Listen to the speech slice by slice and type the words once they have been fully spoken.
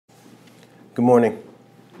Good morning.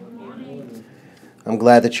 Good morning. I'm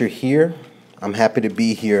glad that you're here. I'm happy to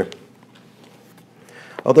be here.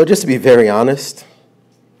 Although, just to be very honest,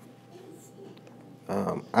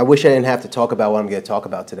 I wish I didn't have to talk about what I'm going to talk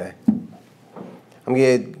about today. I'm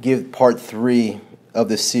going to give part 3 of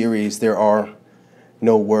the series, There Are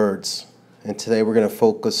No Words. And today we're going to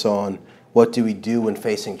focus on what do we do when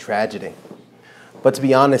facing tragedy. But to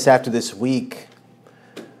be honest, after this week,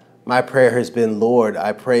 my prayer has been, Lord,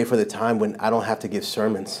 I pray for the time when I don't have to give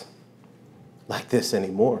sermons like this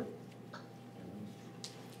anymore.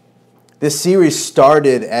 This series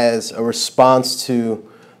started as a response to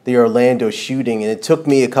the Orlando shooting, and it took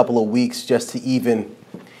me a couple of weeks just to even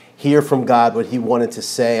hear from God what He wanted to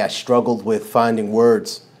say. I struggled with finding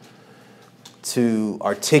words to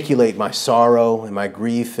articulate my sorrow and my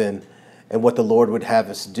grief and what the Lord would have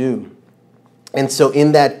us do. And so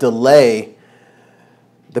in that delay,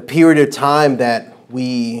 the period of time that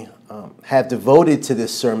we have devoted to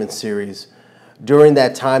this sermon series, during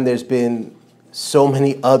that time there's been so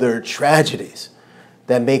many other tragedies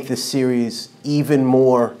that make this series even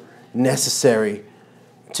more necessary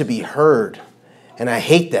to be heard. And I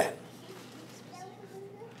hate that.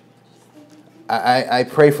 I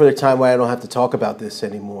pray for the time where I don't have to talk about this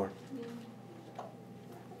anymore,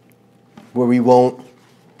 where we won't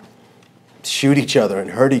shoot each other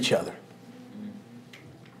and hurt each other.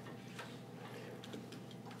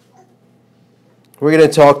 We're going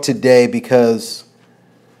to talk today because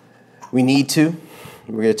we need to.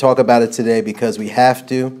 We're going to talk about it today because we have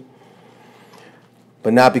to,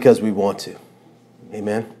 but not because we want to.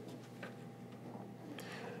 Amen?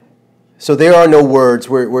 So there are no words.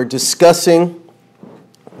 We're discussing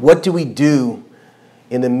what do we do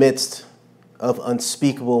in the midst of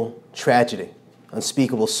unspeakable tragedy,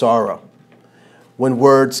 unspeakable sorrow, when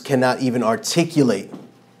words cannot even articulate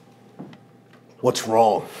what's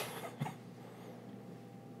wrong.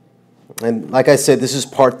 And like I said, this is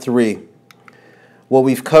part 3. What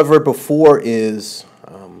we've covered before is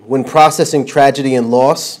when processing tragedy and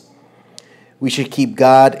loss, we should keep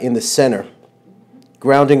God in the center,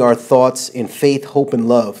 grounding our thoughts in faith, hope, and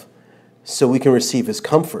love so we can receive His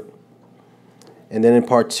comfort. And then in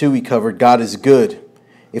part 2, we covered God is good.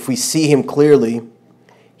 If we see Him clearly,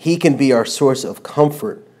 He can be our source of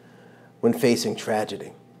comfort when facing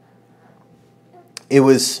tragedy. It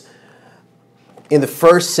was in the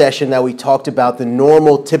first session that we talked about the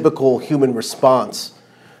normal, typical human response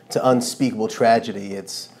to unspeakable tragedy.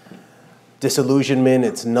 It's disillusionment,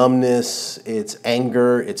 it's numbness, it's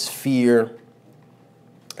anger, it's fear.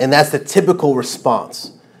 And that's the typical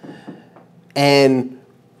response. And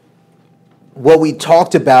what we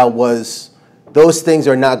talked about was those things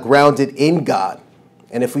are not grounded in God.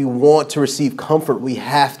 And if we want to receive comfort, we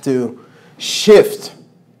have to shift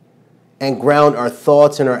and ground our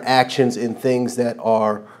thoughts and our actions in things that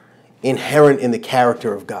are inherent in the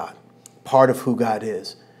character of God, part of who God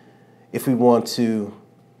is, if we want to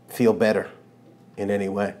feel better in any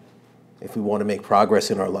way, if we want to make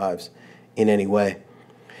progress in our lives in any way.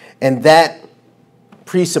 And that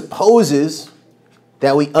presupposes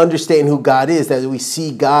that we understand who God is, that we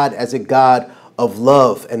see God as a God of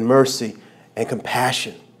love and mercy and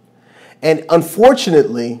compassion. And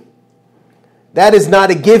unfortunately, that is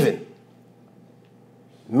not a given.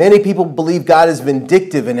 Many people believe God is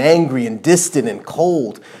vindictive and angry and distant and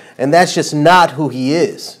cold, and that's just not who He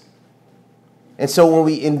is. And so when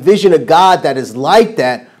we envision a God that is like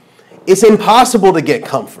that, it's impossible to get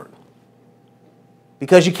comfort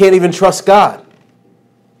because you can't even trust God.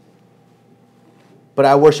 But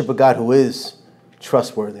I worship a God who is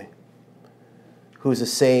trustworthy, who is the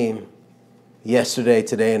same yesterday,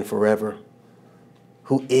 today, and forever,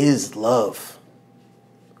 who is love,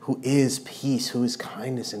 who is peace, who is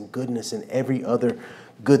kindness and goodness and every other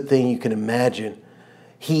good thing you can imagine.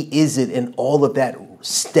 He is it, and all of that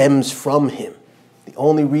stems from Him. The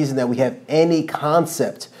only reason that we have any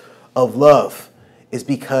concept of love is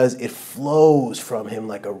because it flows from Him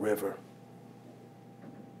like a river.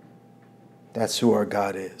 That's who our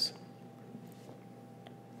God is.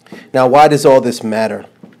 Now, why does all this matter?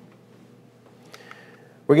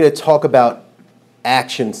 We're going to talk about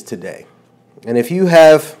actions today. And if you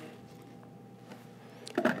have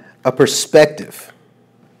a perspective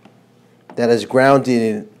that is grounded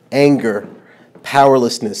in anger,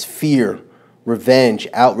 powerlessness, fear, revenge,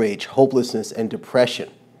 outrage, hopelessness, and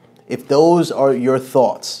depression, if those are your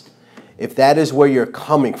thoughts, if that is where you're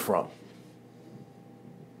coming from,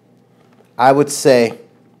 I would say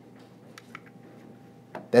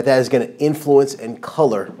that is going to influence and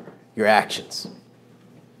color your actions.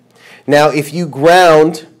 Now, if you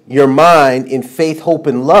ground your mind in faith, hope,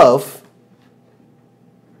 and love,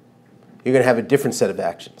 you're going to have a different set of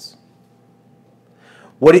actions.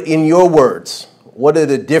 What, in your words, what are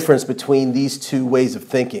the difference between these two ways of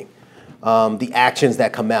thinking? The actions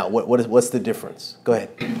that come out. What's the difference? Go ahead.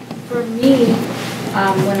 For me,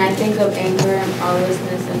 when I think of anger and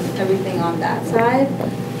powerlessness and everything on that side,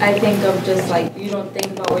 I think of just like, you don't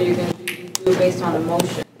think about what you're going to do, you do it based on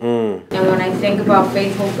emotion. And when I think about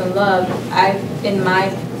faith, hope, and love, in my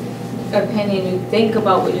opinion, you think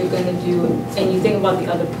about what you're going to do and you think about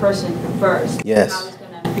the other person first. Yes. How it's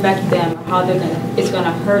going to affect them, or how it's going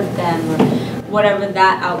to hurt them, or whatever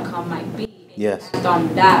that outcome might be. Yes. Act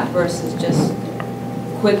on that versus just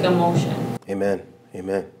quick emotion. Amen.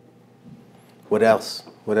 Amen. What else?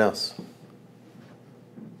 What else?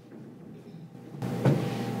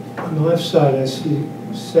 On the left side, I see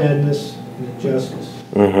sadness and injustice.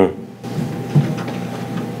 Mm-hmm.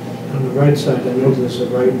 On the right side, I know there's a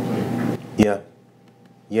right way. Yeah.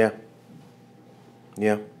 Yeah.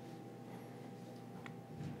 Yeah.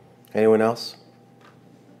 Anyone else?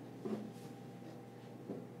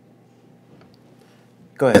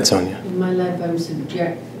 Go ahead, Sonia. In my life, I'm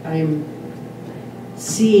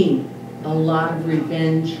seeing a lot of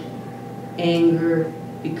revenge, anger,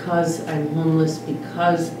 because I'm homeless,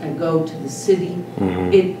 because I go to the city.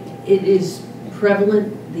 Mm-hmm. It is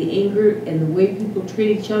prevalent, the anger and the way people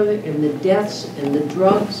treat each other and the deaths and the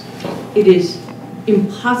drugs. It is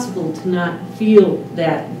impossible to not feel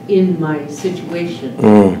that in my situation.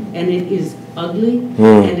 And it is ugly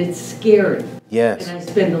and it's scary. Yes. And I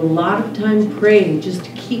spend a lot of time praying just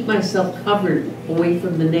to keep myself covered away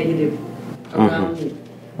from the negative around me.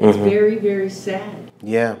 It's very, very sad.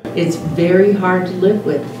 Yeah. It's very hard to live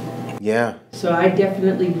with. Yeah. So I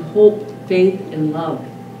definitely hope, faith, and love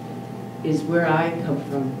is where I come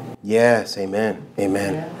from. Yes. Amen.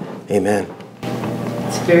 Amen. Yeah. Amen.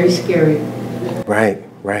 It's very scary. Right.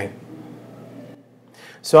 Right.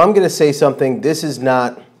 So I'm going to say something. This is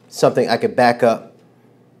not something I could back up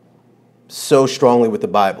so strongly with the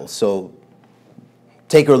Bible. So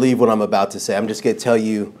take or leave what I'm about to say. I'm just going to tell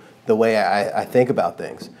you the way I think about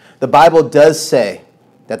things. The Bible does say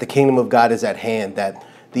that the kingdom of God is at hand, that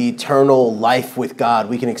the eternal life with God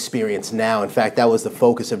we can experience now. In fact, that was the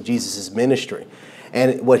focus of Jesus' ministry.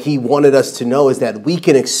 And what he wanted us to know is that we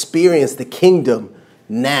can experience the kingdom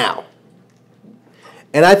now.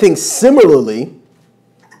 And I think similarly,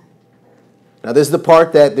 now this is the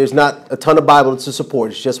part that there's not a ton of Bible to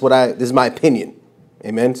support. It's just this is my opinion.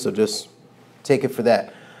 Amen? So just take it for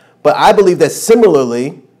that. But I believe that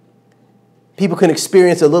similarly, people can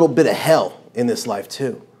experience a little bit of hell in this life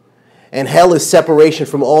too. And hell is separation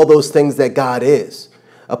from all those things that God is.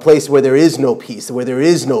 A place where there is no peace, where there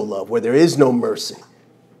is no love, where there is no mercy.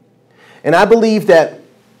 And I believe that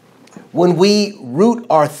when we root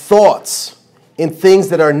our thoughts in things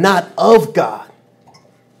that are not of God,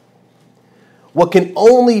 what can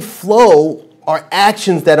only flow are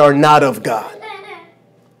actions that are not of God.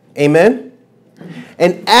 Amen?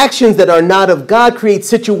 And actions that are not of God create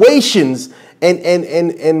situations and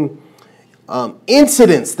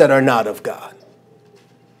incidents that are not of God.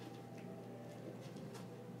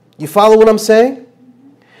 You follow what I'm saying?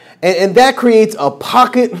 And that creates a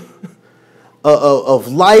pocket of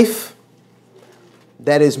life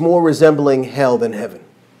that is more resembling hell than heaven.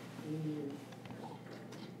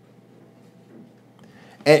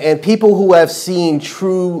 And people who have seen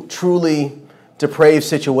truly depraved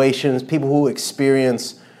situations, people who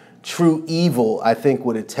experience true evil, I think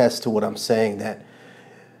would attest to what I'm saying, that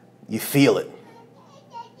you feel it.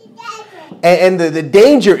 And the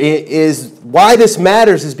danger is why this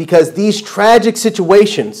matters is because these tragic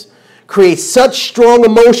situations create such strong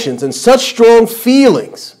emotions and such strong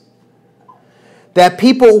feelings that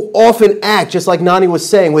people often act, just like Nani was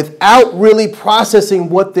saying, without really processing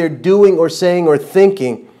what they're doing or saying or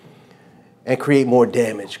thinking, and create more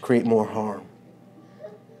damage, create more harm.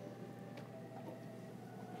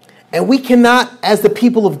 And we cannot, as the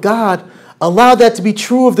people of God, allow that to be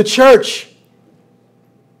true of the church.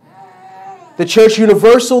 The church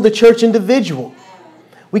universal, the church individual.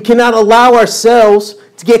 We cannot allow ourselves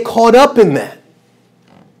to get caught up in that.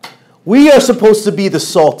 We are supposed to be the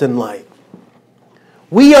salt and light.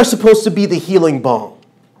 We are supposed to be the healing balm.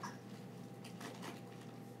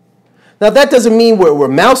 Now, that doesn't mean we're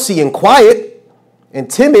mousy and quiet and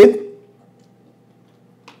timid.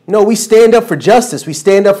 No, we stand up for justice. We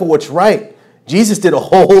stand up for what's right. Jesus did a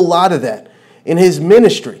whole lot of that in his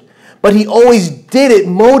ministry. But he always did it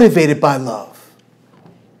motivated by love,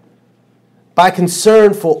 by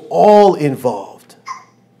concern for all involved.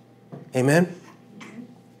 Amen?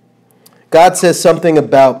 God says something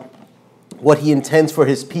about what he intends for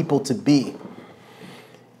his people to be.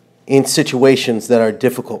 in situations that are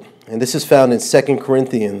difficult. And this is found in 2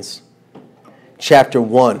 Corinthians chapter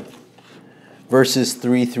 1, verses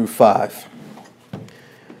 3 through 5.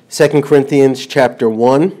 2 Corinthians chapter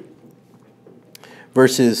 1,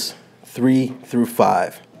 verses 3 through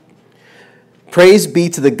 5. Praise be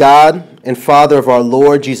to the God and Father of our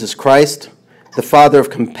Lord Jesus Christ, the Father of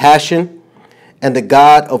compassion and the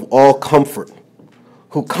God of all comfort,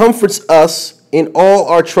 who comforts us in all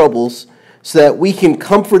our troubles, so that we can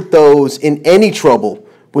comfort those in any trouble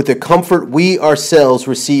with the comfort we ourselves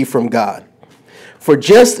receive from God. For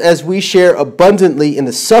just as we share abundantly in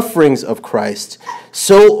the sufferings of Christ,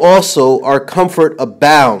 so also our comfort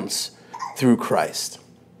abounds through Christ.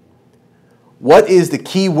 What is the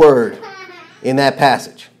key word in that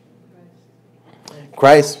passage?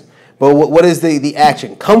 Christ. But what is the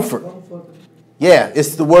action? Comfort. Yeah,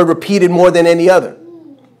 it's the word repeated more than any other.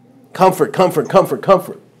 Comfort, comfort, comfort,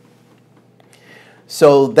 comfort.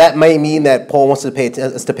 So that may mean that Paul wants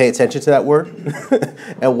us to pay attention to that word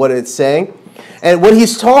and what it's saying. And what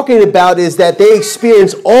he's talking about is that they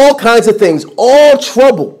experience all kinds of things, all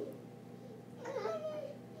trouble.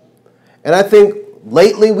 And I think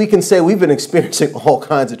lately we can say we've been experiencing all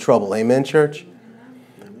kinds of trouble. Amen, church?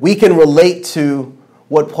 We can relate to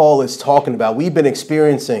what Paul is talking about. We've been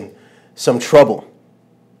experiencing some trouble.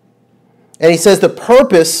 And he says the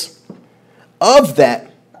purpose of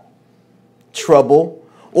that trouble,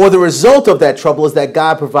 or the result of that trouble, is that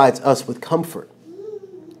God provides us with comfort.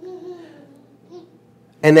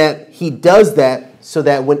 And that he does that so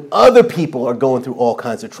that when other people are going through all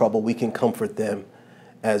kinds of trouble, we can comfort them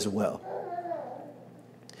as well.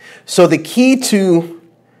 So the key to,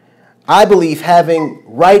 I believe, having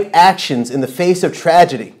right actions in the face of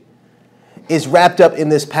tragedy is wrapped up in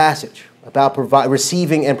this passage about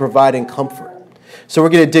receiving and providing comfort. So we're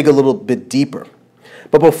going to dig a little bit deeper.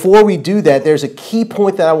 But before we do that, there's a key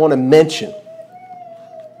point that I want to mention.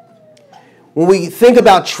 When we think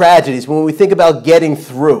about tragedies, when we think about getting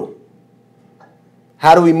through,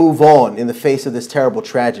 how do we move on in the face of this terrible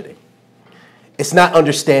tragedy? It's not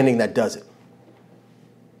understanding that does it.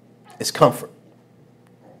 It's comfort.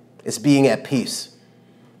 It's being at peace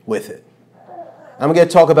with it. I'm going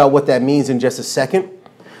to talk about what that means in just a second.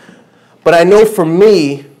 But I know for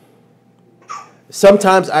me,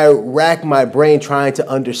 sometimes I rack my brain trying to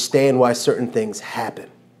understand why certain things happen.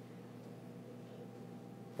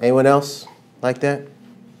 Anyone else like that?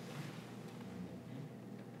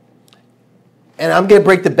 And I'm going to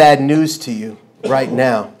break the bad news to you right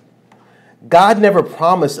now. God never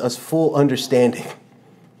promised us full understanding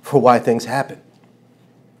for why things happen.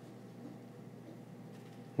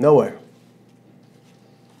 Nowhere.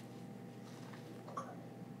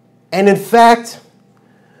 And in fact,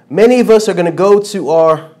 many of us are going to go to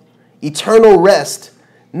our eternal rest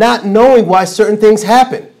not knowing why certain things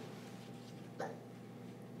happen.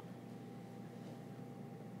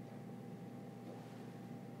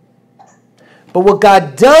 But what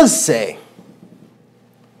God does say,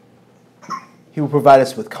 he will provide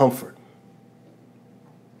us with comfort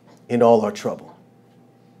in all our trouble.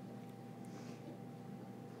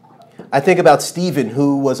 I think about Stephen,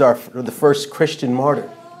 who was the first Christian martyr.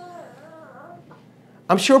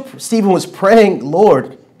 I'm sure Stephen was praying,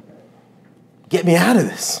 Lord, get me out of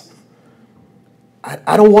this.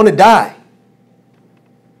 I don't want to die.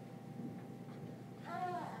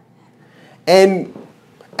 And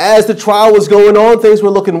as the trial was going on, things were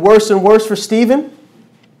looking worse and worse for Stephen.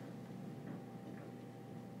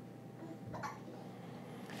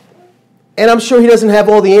 And I'm sure he doesn't have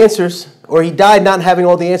all the answers, or he died not having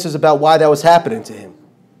all the answers about why that was happening to him.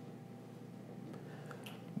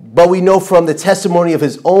 But we know from the testimony of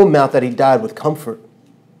his own mouth that he died with comfort.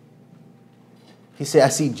 He said, I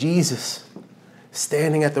see Jesus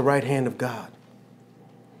standing at the right hand of God.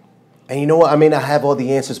 And you know what? I may not have all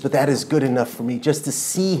the answers, but that is good enough for me. Just to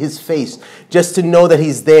see his face, just to know that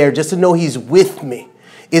he's there, just to know he's with me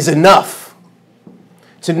is enough.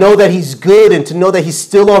 To know that he's good and to know that he's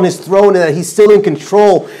still on his throne and that he's still in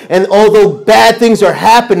control. And although bad things are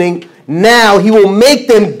happening now, he will make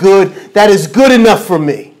them good. That is good enough for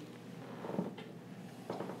me.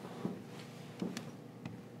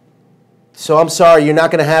 So I'm sorry, you're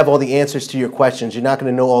not going to have all the answers to your questions. You're not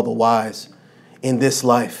going to know all the whys in this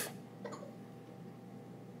life.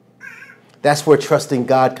 That's where trusting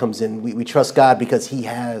God comes in. We trust God because he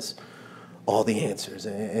has all the answers.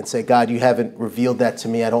 And say, God, you haven't revealed that to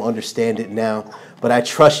me. I don't understand it now. But I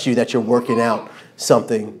trust you that you're working out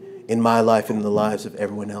something in my life and in the lives of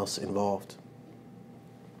everyone else involved.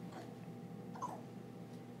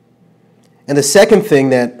 And the second thing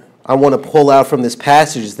that I want to pull out from this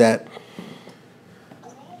passage is that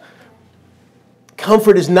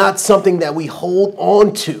Comfort is not something that we hold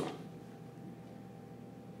on to.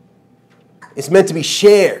 It's meant to be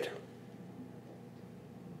shared.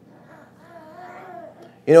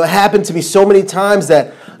 You know, it happened to me so many times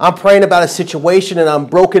that I'm praying about a situation and I'm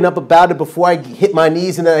broken up about it before I hit my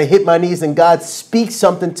knees, and then I hit my knees and God speaks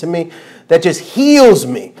something to me that just heals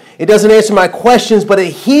me. It doesn't answer my questions, but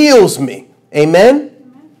it heals me. Amen?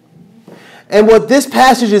 And what this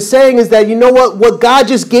passage is saying is that, you know what God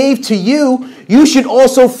just gave to you, you should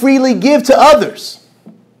also freely give to others,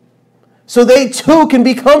 so they too can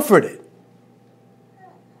be comforted.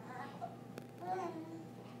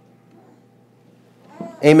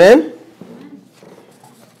 Amen?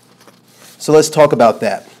 So let's talk about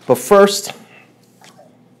that. But first,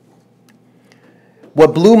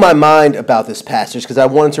 what blew my mind about this passage, because I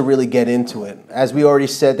wanted to really get into it, as we already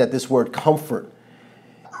said, that this word comfort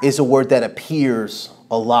is a word that appears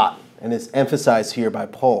a lot and is emphasized here by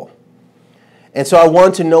Paul. And so I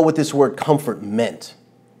wanted to know what this word comfort meant,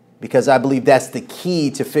 because I believe that's the key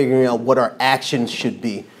to figuring out what our actions should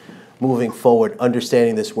be moving forward,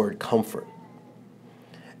 understanding this word comfort.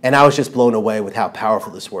 And I was just blown away with how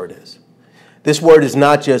powerful this word is. This word is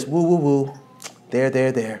not just woo, woo, woo,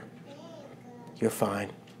 there. You're fine.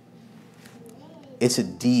 It's a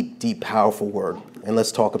deep, deep, powerful word. And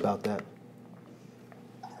let's talk about that.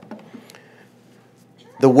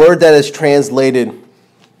 The word that is translated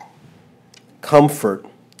comfort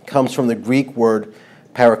comes from the Greek word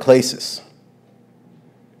paraklesis.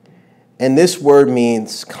 And this word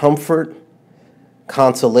means comfort,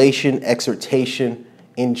 consolation, exhortation,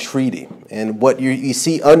 entreaty. And what you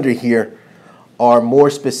see under here are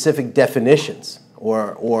more specific definitions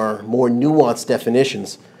or more nuanced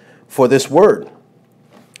definitions for this word.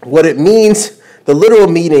 What it means, the literal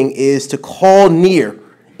meaning is to call near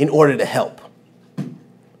in order to help.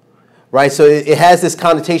 Right? So it has this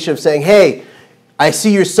connotation of saying, hey, I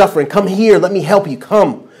see you're suffering. Come here. Let me help you.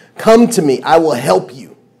 Come to me. I will help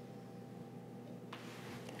you.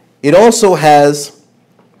 It also has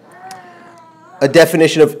a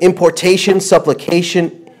definition of importation,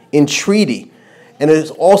 supplication, entreaty. And it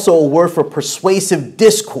is also a word for persuasive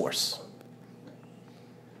discourse.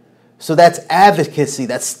 So that's advocacy,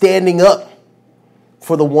 that's standing up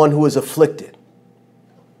for the one who is afflicted.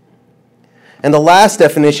 And the last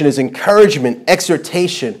definition is encouragement,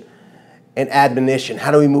 exhortation, and admonition.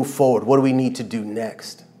 How do we move forward? What do we need to do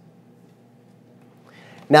next?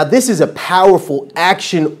 Now, this is a powerful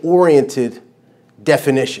action-oriented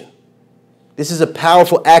definition. This is a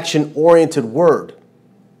powerful action-oriented word.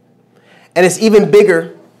 And it's even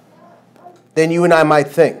bigger than you and I might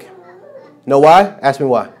think. Know why? Ask me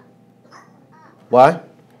why. Why?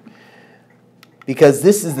 Because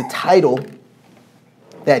this is the title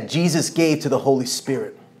that Jesus gave to the Holy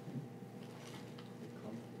Spirit.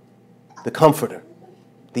 The Comforter,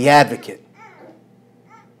 the Advocate.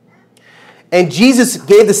 And Jesus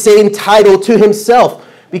gave the same title to himself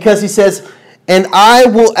because he says, and I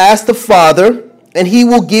will ask the Father, and he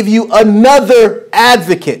will give you another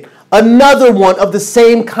advocate, another one of the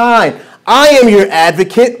same kind. I am your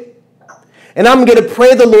advocate, and I'm going to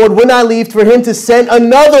pray the Lord when I leave for him to send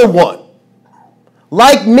another one,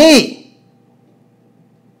 like me,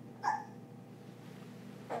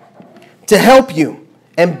 to help you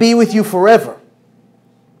and be with you forever.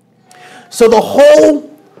 So the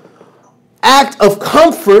whole act of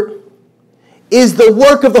comfort is the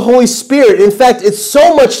work of the Holy Spirit. In fact, it's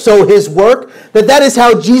so much so his work that is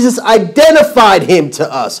how Jesus identified him to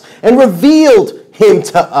us and revealed him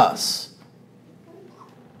to us.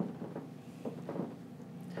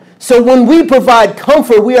 So when we provide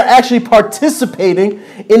comfort, we are actually participating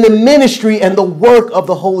in the ministry and the work of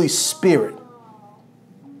the Holy Spirit.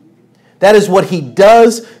 That is what he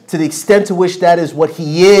does, to the extent to which that is what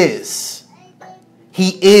he is.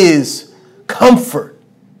 He is comfort.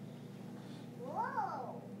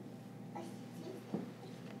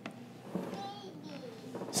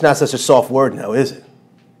 It's not such a soft word now, is it?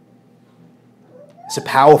 It's a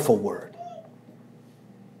powerful word.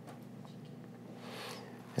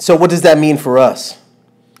 So what does that mean for us?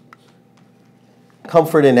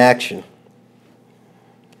 Comfort in action.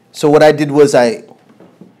 So what I did was I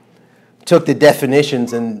took the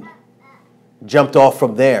definitions and jumped off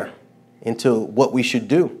from there into what we should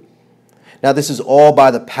do. Now, this is all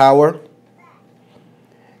by the power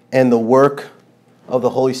and the work of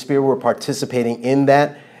the Holy Spirit. We're participating in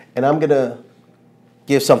that. And I'm going to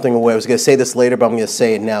give something away. I was going to say this later, but I'm going to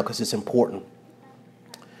say it now because it's important.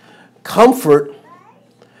 Comfort,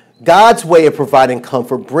 God's way of providing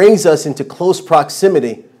comfort, brings us into close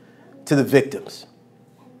proximity to the victims.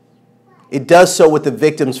 It does so with the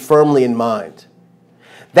victims firmly in mind.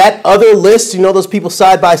 That other list, you know, those people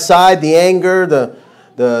side by side, the anger,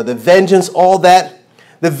 the vengeance, all that,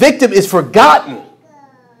 the victim is forgotten.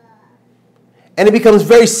 And it becomes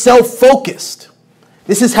very self-focused.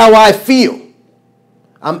 This is how I feel.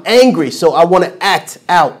 I'm angry, so I want to act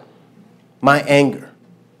out my anger.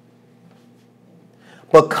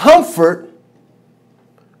 But comfort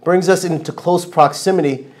brings us into close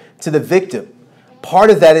proximity to the victim. Part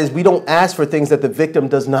of that is we don't ask for things that the victim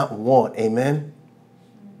does not want. Amen?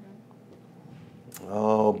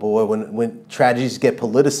 Oh boy, when tragedies get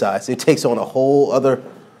politicized, it takes on a whole other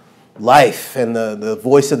life, and the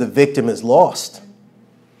voice of the victim is lost.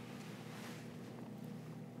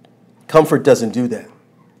 Comfort doesn't do that.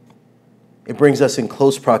 It brings us in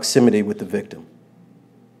close proximity with the victim.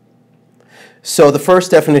 So the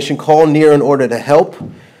first definition, call near in order to help.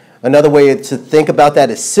 Another way to think about that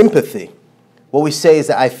is sympathy. What we say is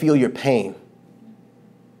that I feel your pain.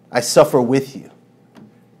 I suffer with you.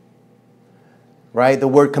 Right? The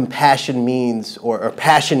word compassion means, or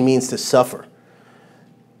passion means to suffer.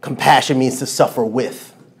 Compassion means to suffer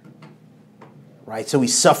with. Right? So we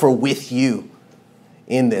suffer with you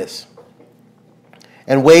in this.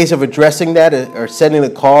 And ways of addressing that are sending a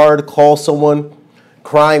card, call someone,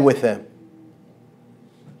 crying with them.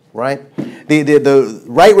 Right? The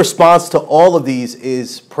right response to all of these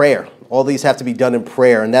is prayer. All these have to be done in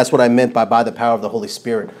prayer. And that's what I meant by the power of the Holy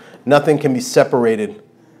Spirit. Nothing can be separated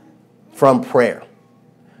from prayer.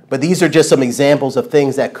 But these are just some examples of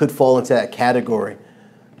things that could fall into that category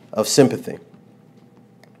of sympathy.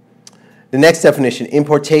 The next definition,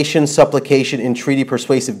 importation, supplication, entreaty,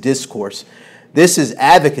 persuasive discourse. This is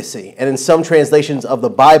advocacy. And in some translations of the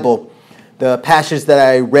Bible, the passage that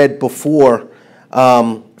I read before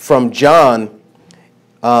from John,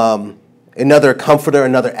 another comforter,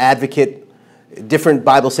 another advocate, different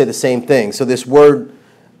Bibles say the same thing. So this word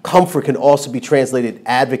comfort can also be translated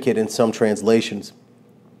advocate in some translations.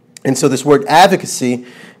 And so this word advocacy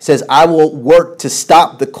says, I will work to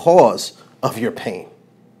stop the cause of your pain.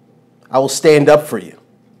 I will stand up for you.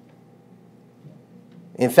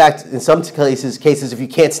 In fact, in some cases, if you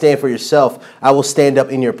can't stand for yourself, I will stand up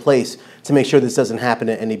in your place to make sure this doesn't happen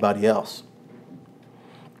to anybody else.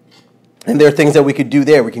 And there are things that we could do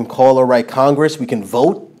there. We can call or write Congress. We can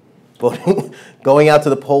vote. Voting, going out to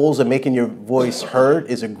the polls and making your voice heard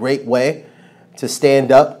is a great way to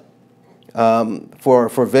stand up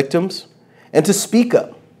for victims and to speak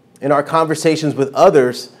up in our conversations with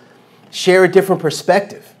others. Share a different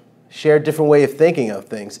perspective. Share a different way of thinking of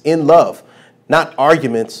things in love. Not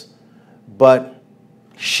arguments, but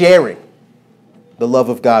sharing the love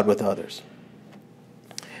of God with others.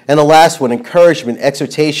 And the last one, encouragement,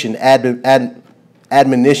 exhortation,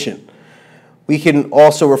 admonition. We can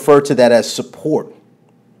also refer to that as support.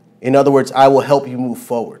 In other words, I will help you move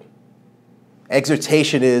forward.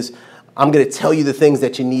 Exhortation is, I'm going to tell you the things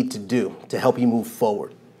that you need to do to help you move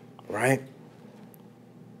forward, right?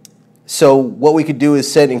 So what we could do is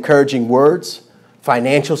send encouraging words,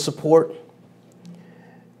 financial support,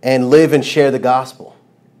 and live and share the gospel.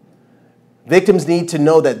 Victims need to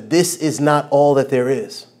know that this is not all that there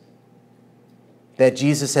is, that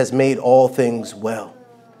Jesus has made all things well.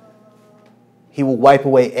 He will wipe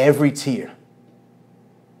away every tear.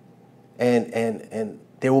 And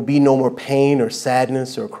there will be no more pain or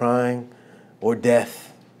sadness or crying or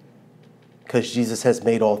death because Jesus has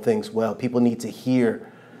made all things well. People need to hear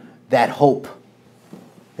that hope.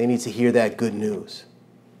 They need to hear that good news.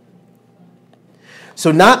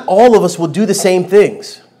 So not all of us will do the same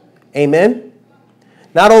things. Amen?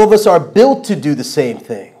 Not all of us are built to do the same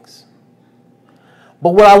things.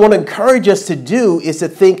 But what I want to encourage us to do is to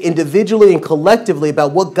think individually and collectively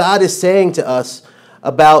about what God is saying to us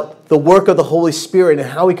about the work of the Holy Spirit and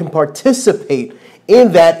how we can participate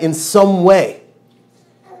in that in some way.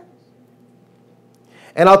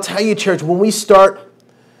 And I'll tell you, church, when we start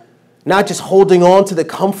not just holding on to the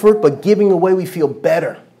comfort, but giving away, we feel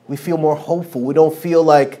better. We feel more hopeful. We don't feel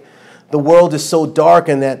like the world is so dark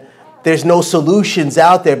and that there's no solutions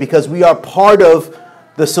out there, because we are part of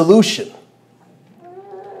the solution.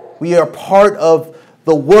 We are part of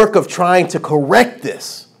the work of trying to correct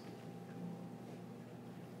this.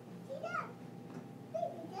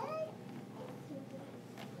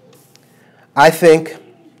 I think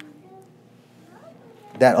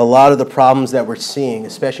that a lot of the problems that we're seeing,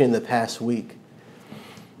 especially in the past week,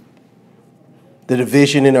 the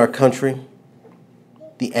division in our country,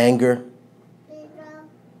 the anger,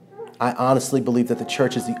 I honestly believe that the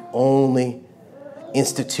church is the only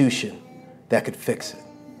institution that could fix it.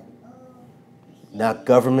 Not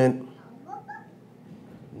government,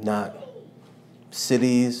 not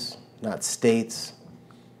cities, not states,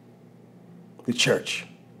 the church.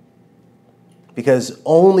 Because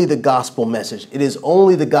only the gospel message, it is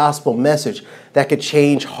only the gospel message that could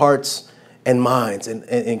change hearts and minds and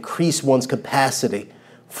increase one's capacity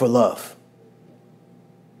for love.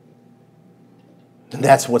 And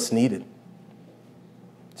that's what's needed.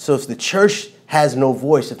 So if the church has no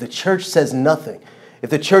voice, if the church says nothing, if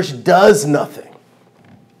the church does nothing,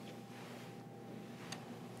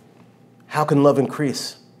 how can love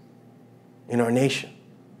increase in our nation?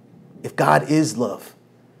 If God is love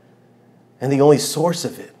and the only source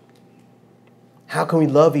of it, how can we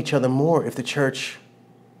love each other more if the church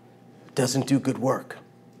doesn't do good work?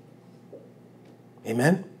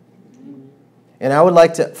 Amen? And I would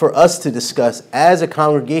like for us to discuss as a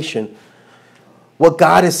congregation what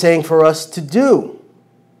God is saying for us to do.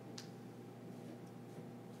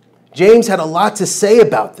 James had a lot to say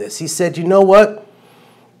about this. He said, you know what?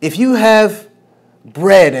 If you have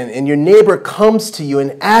bread and your neighbor comes to you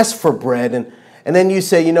and asks for bread and then you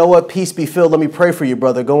say, you know what, peace be filled, let me pray for you,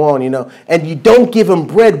 brother, go on, and you don't give him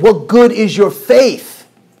bread, what good is your faith?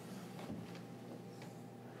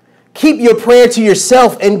 Keep your prayer to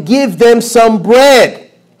yourself and give them some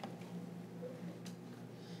bread.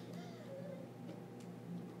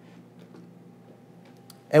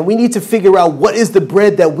 And we need to figure out what is the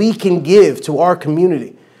bread that we can give to our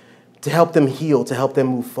community to help them heal, to help them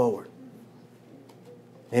move forward.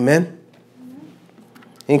 Amen?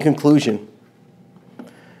 In conclusion,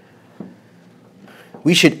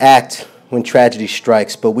 we should act when tragedy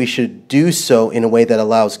strikes, but we should do so in a way that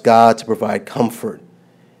allows God to provide comfort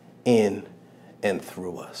in and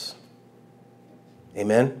through us.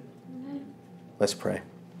 Amen? Let's pray.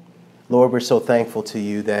 Lord, we're so thankful to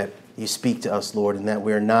you that you speak to us, Lord, and that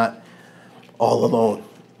we're not all alone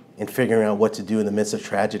in figuring out what to do in the midst of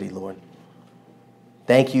tragedy, Lord.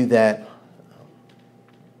 Thank you that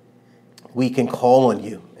we can call on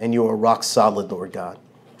you and you are rock solid, Lord God.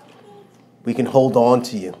 We can hold on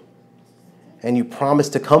to you. And you promise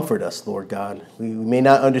to comfort us, Lord God. We may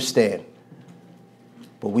not understand,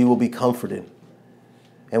 but we will be comforted.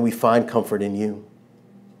 And we find comfort in you.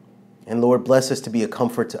 And Lord, bless us to be a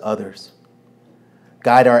comfort to others.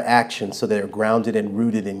 Guide our actions so they're grounded and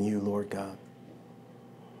rooted in you, Lord God.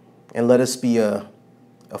 And let us be a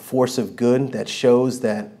force of good that shows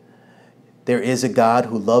that there is a God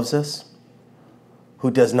who loves us, who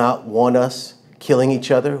does not want us killing each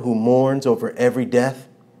other, who mourns over every death,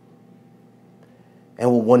 and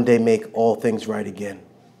will one day make all things right again.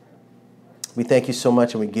 We thank you so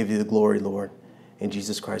much and we give you the glory, Lord. In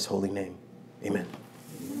Jesus Christ's holy name, amen.